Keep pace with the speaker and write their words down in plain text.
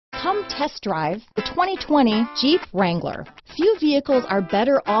Come test drive the 2020 Jeep Wrangler. Few vehicles are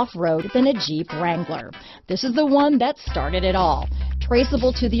better off-road than a Jeep Wrangler. This is the one that started it all.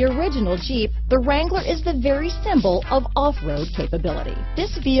 Traceable to the original Jeep, the Wrangler is the very symbol of off-road capability.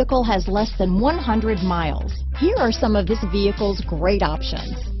 This vehicle has less than 100 miles. Here are some of this vehicle's great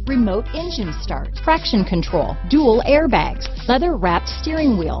options: remote engine start, traction control, dual airbags, leather-wrapped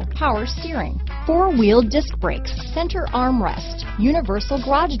steering wheel, power steering, four-wheel disc brakes, center armrest, universal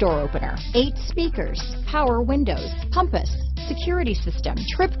garage door opener, 8 speakers, power windows, compass, security system,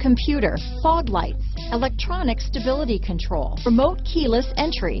 trip computer, fog lights, electronic stability control, remote keyless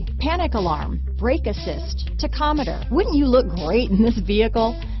entry, panic alarm, brake assist, tachometer. Wouldn't you look great in this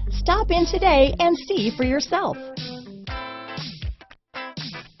vehicle? Stop in today and see for yourself.